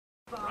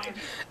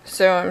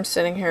So I'm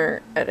sitting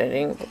here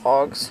editing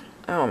vlogs.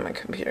 Oh, my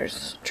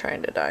computer's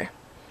trying to die.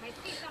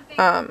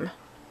 And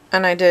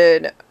I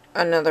did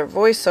another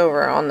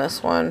voiceover on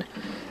this one,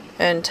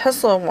 and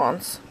Tesla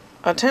wants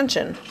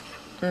attention.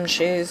 And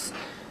she's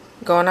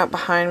going up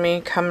behind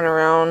me, coming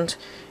around,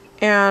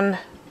 and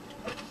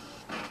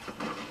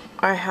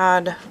I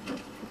had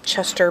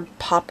Chester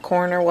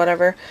popcorn or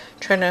whatever,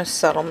 trying to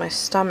settle my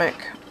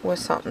stomach with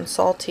something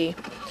salty.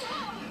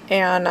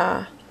 And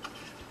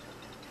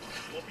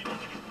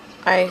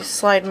I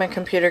slide my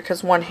computer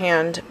because one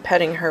hand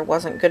petting her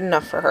wasn't good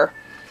enough for her.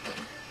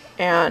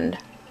 And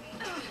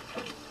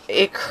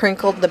it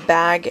crinkled the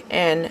bag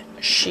and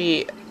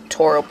she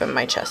tore open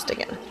my chest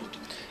again.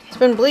 It's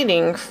been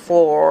bleeding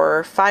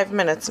for 5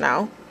 minutes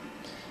now.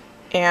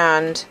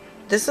 And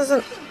this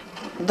isn't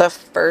the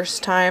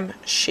first time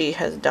she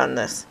has done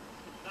this.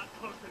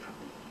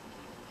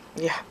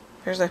 Yeah,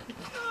 there's a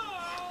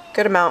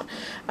good amount.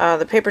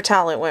 The paper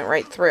towel, it went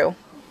right through.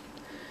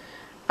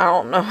 I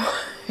don't know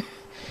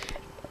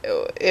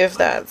if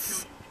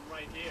that's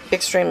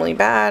extremely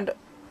bad,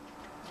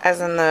 as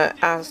in the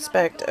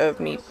aspect of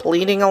me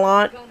bleeding a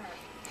lot,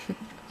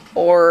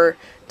 or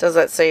does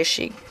that say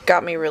she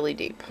got me really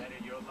deep?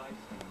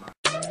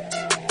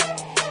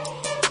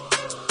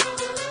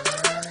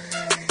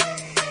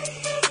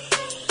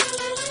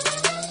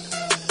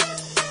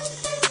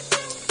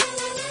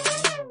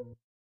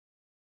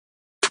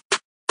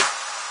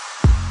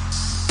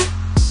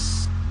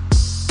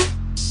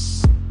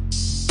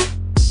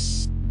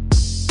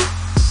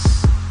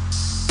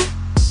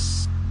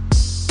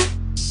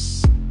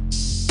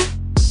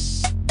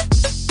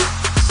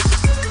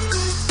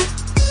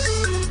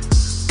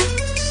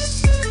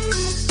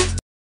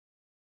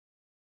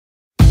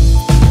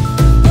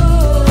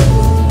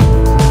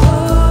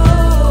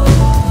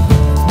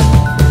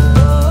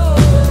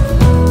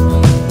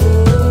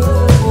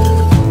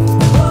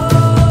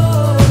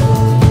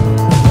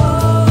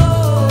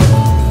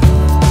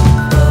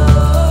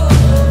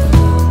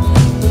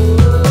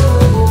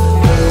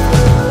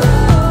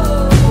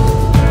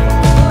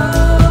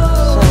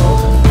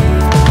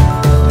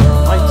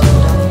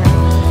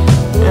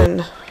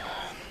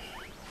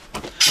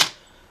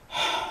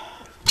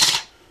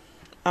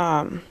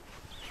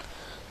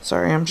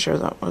 Sorry, I'm sure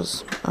that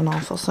was an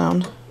awful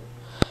sound.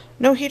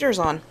 No heaters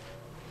on.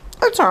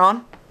 Lights are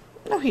on.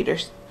 No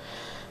heaters.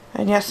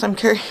 And yes, I'm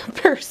carrying a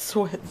pair of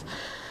sweats.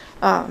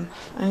 I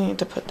need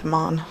to put them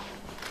on.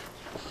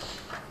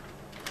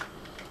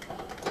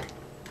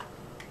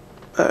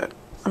 But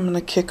I'm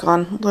gonna kick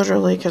on,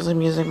 literally, because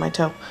I'm using my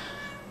toe.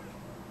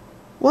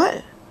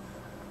 What?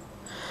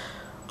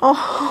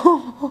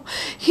 Oh,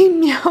 he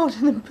meowed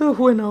and then Boo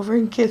went over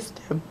and kissed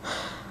him.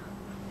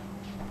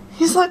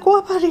 He's like,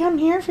 what, buddy? I'm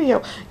here for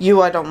you.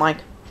 You, I don't like.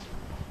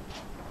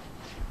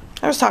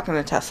 I was talking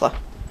to Tesla.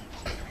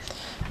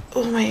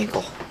 Oh, my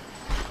ankle.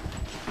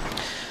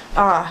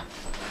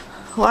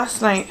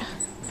 Last night,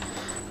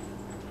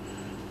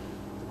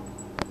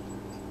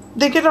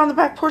 they get on the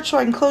back porch so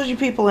I can close you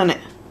people in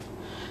it.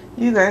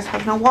 You guys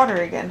have no water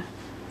again.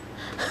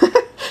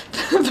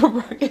 The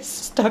rug is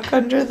stuck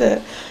under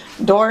the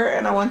door,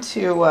 and I want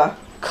to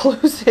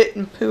close it,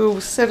 and Pooh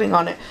was sitting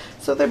on it.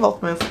 So they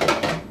both moved.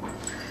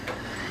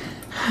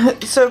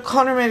 So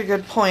Connor made a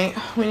good point.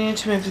 We need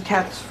to move the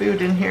cat's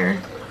food in here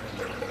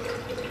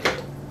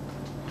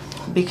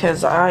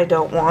because I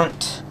don't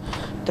want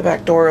the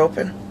back door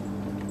open.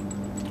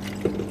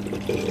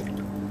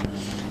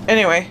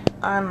 Anyway,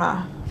 I'm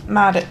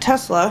mad at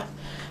Tesla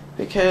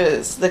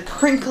because the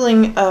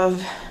crinkling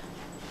of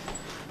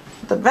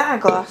the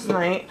bag last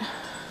night,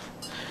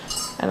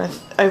 and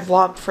I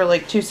vlogged for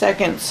like 2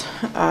 seconds,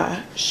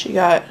 she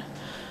got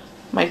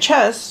my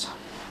chest,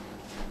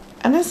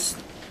 and it's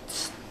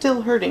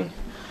still hurting.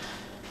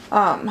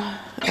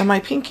 And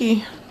my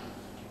pinky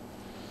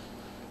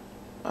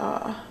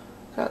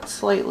got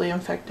slightly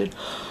infected.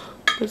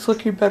 It's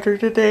looking better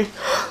today.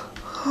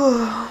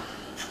 I'm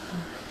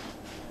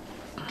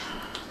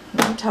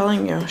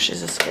telling you,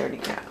 she's a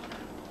scaredy cat.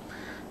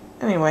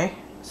 Anyway,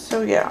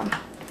 so yeah.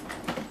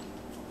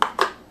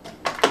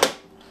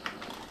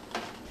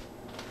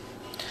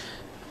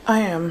 I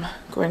am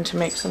going to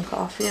make some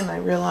coffee, and I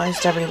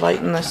realized every light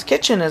in this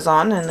kitchen is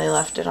on, and they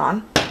left it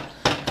on.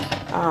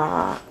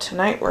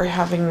 Tonight we're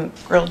having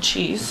grilled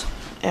cheese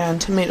and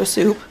tomato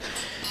soup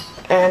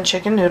and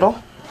chicken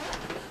noodle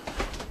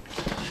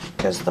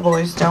because the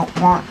boys don't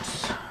want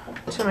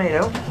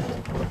tomato.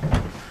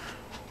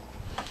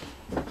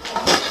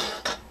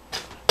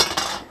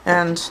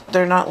 And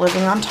they're not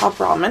living on top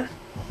ramen.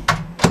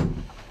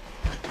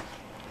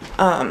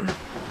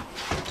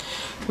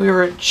 We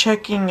were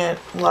checking it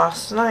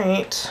last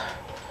night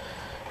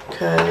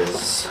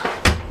because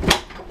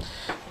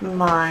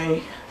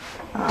my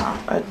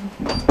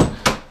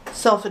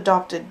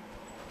self-adopted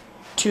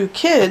 2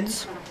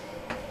 kids,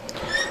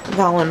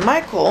 Val and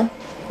Michael,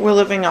 were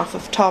living off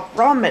of top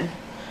ramen.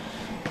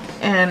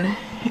 And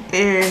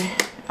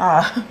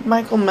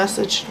Michael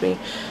messaged me.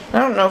 I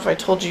don't know if I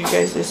told you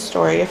guys this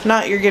story. If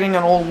not, you're getting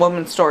an old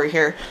woman story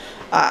here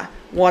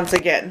once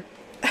again.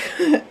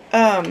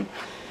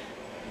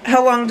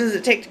 how long does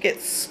it take to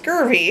get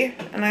scurvy?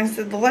 And I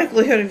said the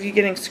likelihood of you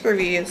getting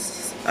scurvy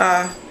is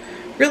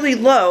really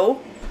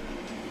low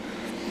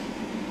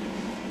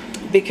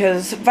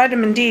because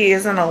vitamin D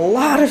is in a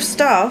lot of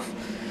stuff.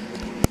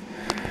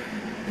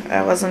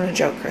 That wasn't a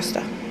joke,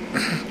 Krista.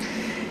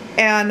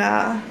 And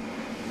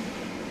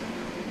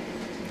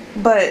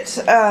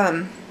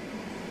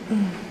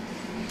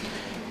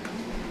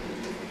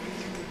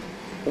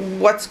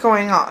what's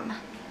going on?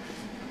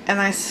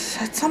 And I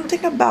said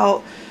something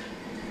about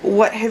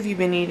what have you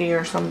been eating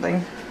or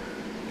something.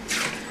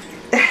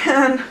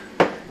 And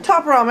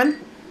Top Ramen.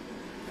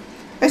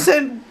 I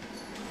said,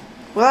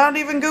 without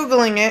even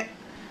Googling it,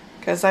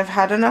 because I've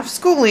had enough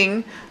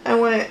schooling, I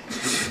went,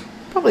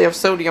 probably have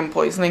sodium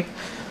poisoning.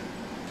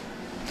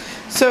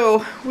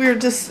 So we were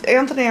just,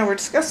 Anthony and I were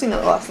discussing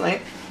it last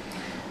night.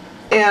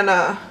 And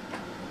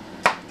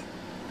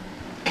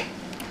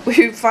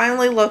we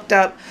finally looked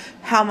up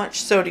how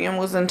much sodium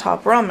was in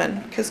Top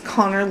Ramen, because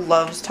Connor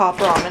loves Top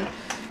Ramen.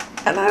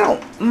 And I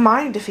don't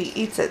mind if he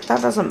eats it.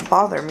 That doesn't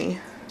bother me.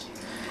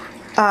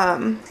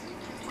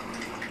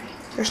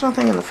 There's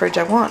nothing in the fridge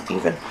I want,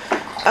 even.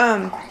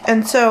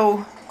 And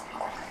so,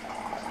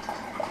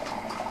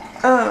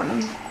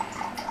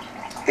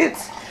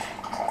 it's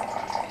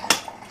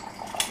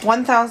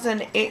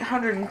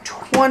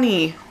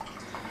 1,820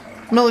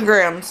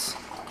 milligrams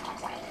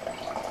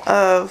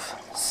of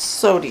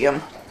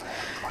sodium.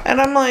 And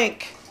I'm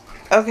like,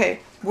 okay,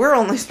 we're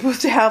only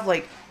supposed to have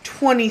like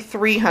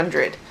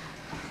 2,300.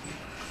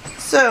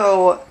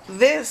 So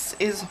this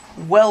is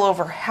well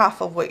over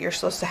half of what you're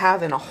supposed to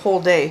have in a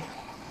whole day.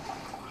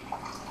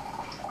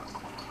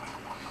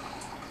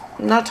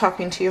 I'm not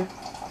talking to you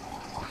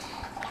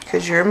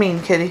because you're a mean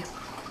kitty.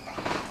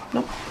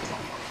 Nope.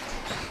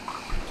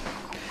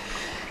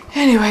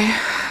 Anyway,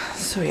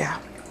 so yeah,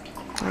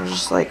 I was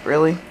just like,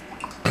 really?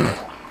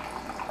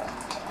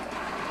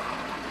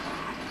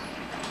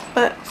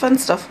 But fun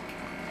stuff.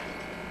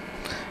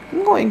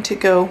 I'm going to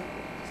go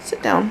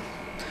sit down,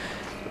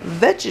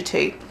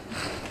 vegetate.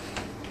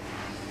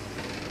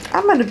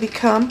 I'm going to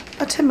become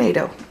a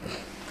tomato.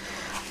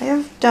 I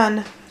have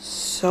done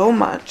so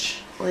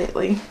much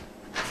lately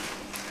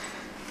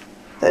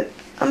that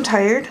I'm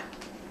tired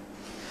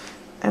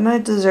and I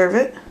deserve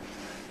it.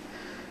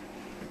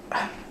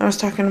 I was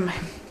talking to my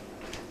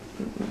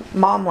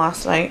mom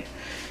last night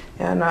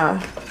and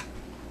I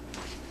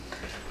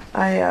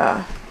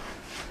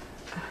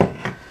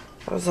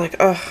was like,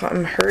 oh,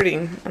 I'm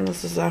hurting. And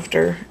this is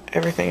after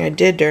everything I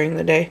did during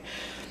the day.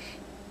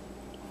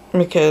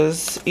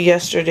 Because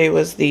yesterday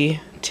was the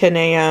 10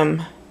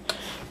 a.m.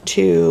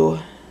 to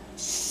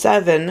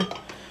 7,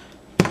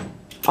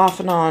 off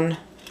and on,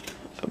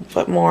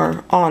 but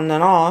more on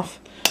than off,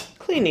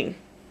 cleaning.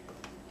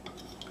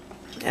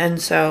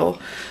 And so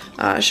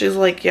she's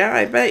like, yeah,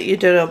 I bet you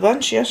did a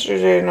bunch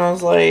yesterday. And I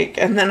was like,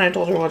 and then I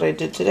told her what I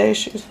did today.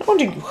 She goes, how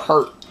did you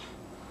hurt?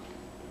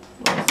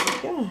 I was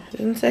like, yeah, I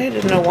didn't say I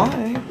didn't know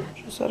why.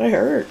 She said I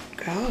hurt.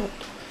 God,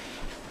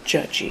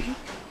 judgy.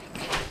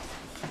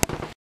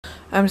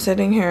 I'm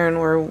sitting here and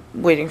we're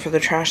waiting for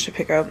the trash to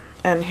pick up.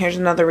 And here's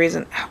another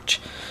reason.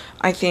 Ouch.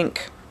 I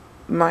think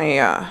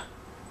my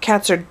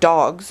cats are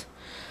dogs.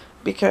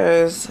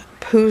 Because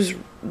Pooh's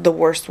the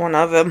worst one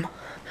of them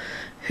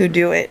who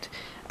do it.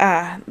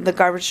 The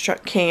garbage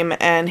truck came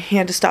and he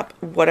had to stop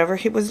whatever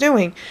he was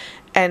doing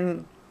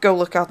and go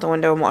look out the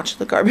window and watch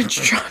the garbage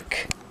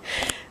truck.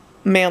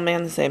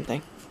 Mailman, the same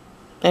thing.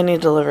 Any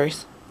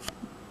deliveries.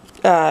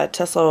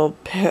 Tesla will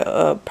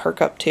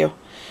perk up too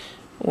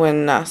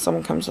when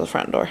someone comes to the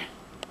front door.